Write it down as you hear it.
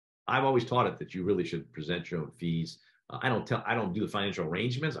I've always taught it that you really should present your own fees. I don't do the financial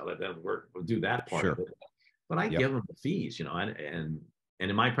arrangements. I let them do that part of Sure. it, but I Yep. give them the fees, and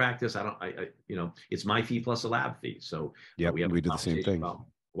in my practice, it's my fee plus a lab fee. So Yep. we have We a do the same conversation thing. about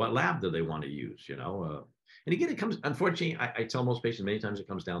what lab do they want to use, and again, it comes, unfortunately, I tell most patients many times it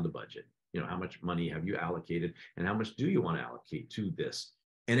comes down to budget. How much money have you allocated and how much do you want to allocate to this?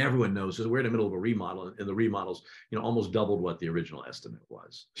 And everyone knows, because we're in the middle of a remodel, and the remodels, almost doubled what the original estimate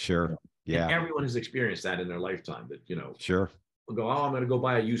was. Sure. And Yeah. everyone has experienced that in their lifetime, that, Sure. will go, oh, I'm going to go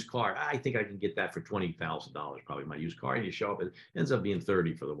buy a used car. I think I can get that for $20,000, probably my used car. And you show up, it ends up being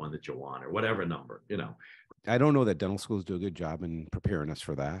 30 for the one that you want, or whatever number. I don't know that dental schools do a good job in preparing us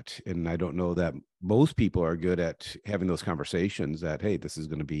for that. And I don't know that most people are good at having those conversations that, hey, this is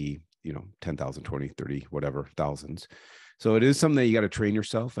going to be, 10,000, 20, 30, whatever, thousands. So it is something that you got to train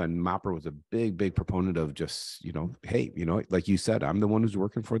yourself. And Mopper was a big, big proponent of just, hey, like you said, I'm the one who's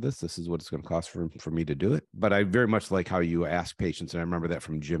working for this. This is what it's going to cost for me to do it. But I very much like how you ask patients. And I remember that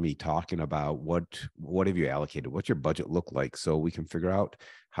from Jimmy talking about what have you allocated? What's your budget look like? So we can figure out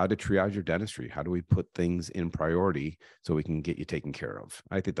how to triage your dentistry. How do we put things in priority so we can get you taken care of?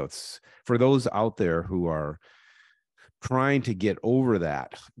 I think that's for those out there who are trying to get over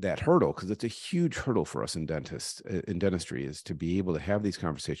that hurdle, because it's a huge hurdle for us in dentistry, is to be able to have these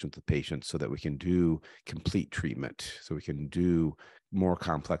conversations with patients so that we can do complete treatment, so we can do more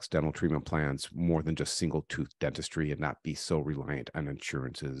complex dental treatment plans, more than just single tooth dentistry, and not be so reliant on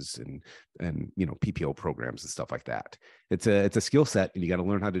insurances and PPO programs and stuff like that. It's a skill set, and you got to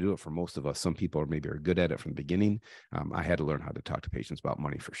learn how to do it. For most of us, some people are good at it from the beginning. I had to learn how to talk to patients about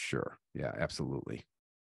money for sure. Yeah, absolutely.